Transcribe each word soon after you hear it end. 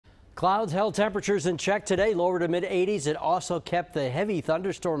Clouds held temperatures in check today, lower to mid 80s. It also kept the heavy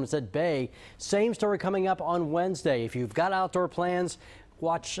thunderstorms at bay. Same story coming up on Wednesday. If you've got outdoor plans,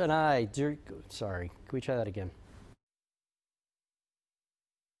 watch an eye. Sorry, can we try that again?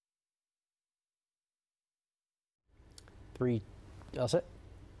 That's it.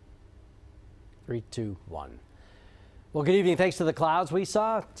 3, 2, 1. Well, good evening. Thanks to the clouds we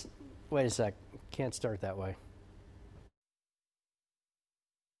saw. Wait a sec. Can't start that way.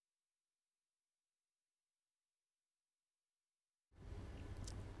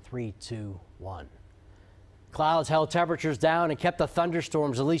 Three, two, one. Clouds held temperatures down and kept the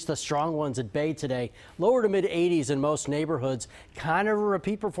thunderstorms, at least the strong ones, at bay today. Lower to mid 80s in most neighborhoods. Kind of a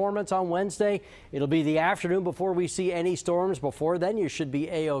repeat performance on Wednesday. It'll be the afternoon before we see any storms. Before then, you should be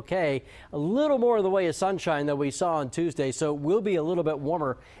A-OK. A little more in the way of sunshine than we saw on Tuesday, so it will be a little bit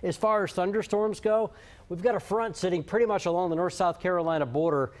warmer. As far as thunderstorms go, we've got a front sitting pretty much along the North-South Carolina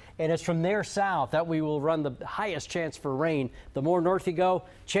border, and it's from there south that we will run the highest chance for rain. The more north you go,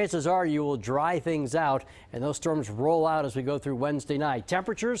 chances are you will dry things out, and those storms roll out as we go through Wednesday night.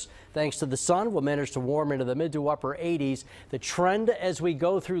 Temperatures, thanks to the sun, will manage to warm into the mid to upper 80s. The trend as we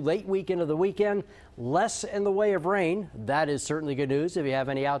go through late week into the weekend, less in the way of rain. That is certainly good news if you have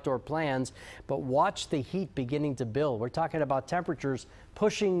any outdoor plans, but watch the heat beginning to build. We're talking about temperatures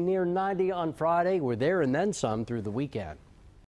pushing near 90 on Friday. We're there and then some through the weekend.